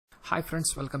Hi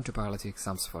friends, welcome to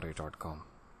biologyexams4u.com.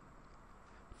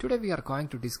 Today we are going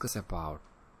to discuss about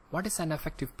what is an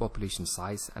effective population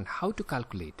size and how to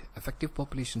calculate effective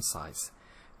population size,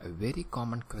 a very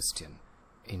common question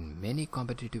in many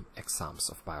competitive exams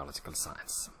of biological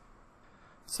science.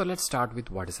 So let's start with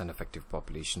what is an effective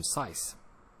population size.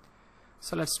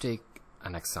 So let's take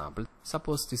an example.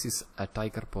 Suppose this is a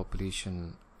tiger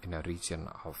population in a region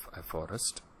of a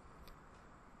forest.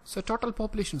 So total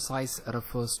population size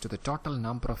refers to the total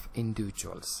number of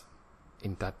individuals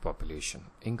in that population,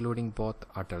 including both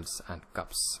adults and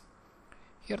cubs.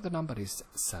 Here the number is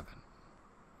 7.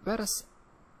 Whereas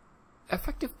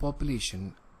effective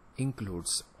population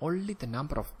includes only the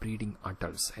number of breeding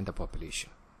adults in the population.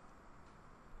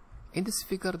 In this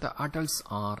figure the adults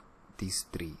are these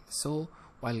 3. So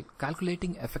while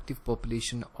calculating effective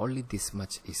population, only this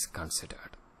much is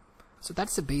considered. So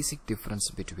that's the basic difference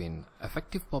between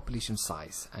effective population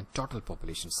size and total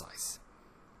population size.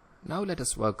 Now let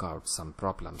us work out some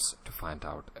problems to find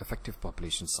out effective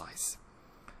population size.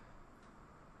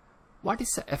 What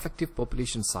is the effective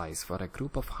population size for a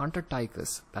group of 100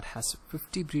 tigers that has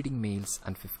 50 breeding males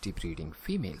and 50 breeding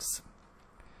females?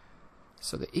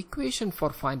 So the equation for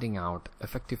finding out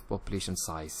effective population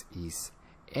size is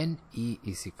NE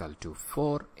is equal to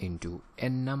 4 into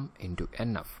NM into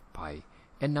NF by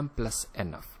NM plus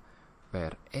NF,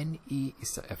 where NE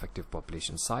is the effective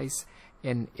population size,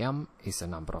 NM is the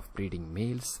number of breeding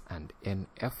males, and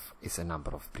NF is the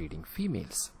number of breeding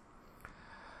females.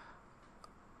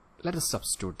 Let us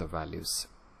substitute the values.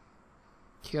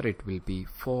 Here it will be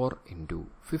 4 into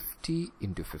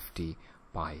 50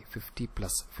 by 50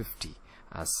 plus 50,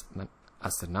 as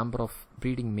the number of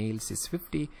breeding males is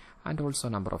 50 and also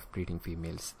number of breeding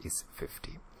females is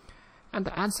 50. And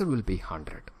the answer will be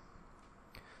 100.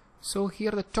 So here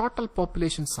the total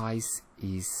population size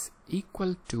is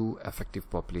equal to effective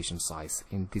population size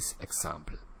in this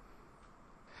example.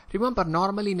 Remember,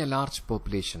 normally in a large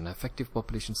population, effective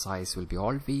population size will be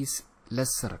always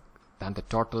lesser than the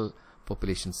total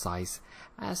population size,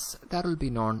 as there will be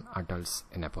non-adults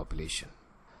in a population.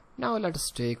 Now let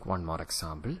us take one more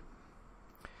example.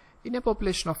 In a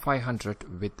population of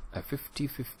 500 with a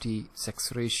 50-50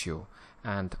 sex ratio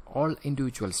and all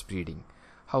individuals breeding,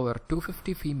 however,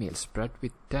 250 females bred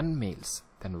with 10 males,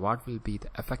 then what will be the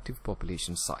effective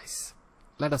population size?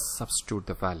 Let us substitute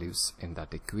the values in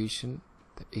that equation.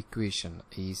 The equation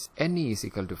is NE is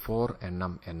equal to 4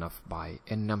 NM NF by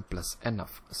NM plus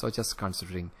NF. So just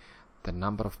considering the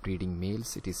number of breeding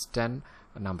males, it is 10,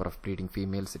 the number of breeding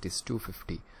females, it is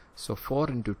 250. So 4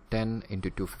 into 10 into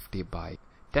 250 by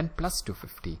 10 plus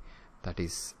 250, that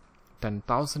is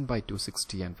 10,000 by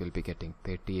 260, and we'll be getting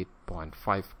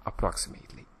 38.5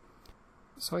 approximately.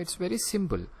 So it's very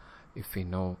simple if we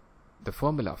know the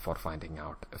formula for finding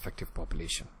out effective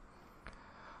population.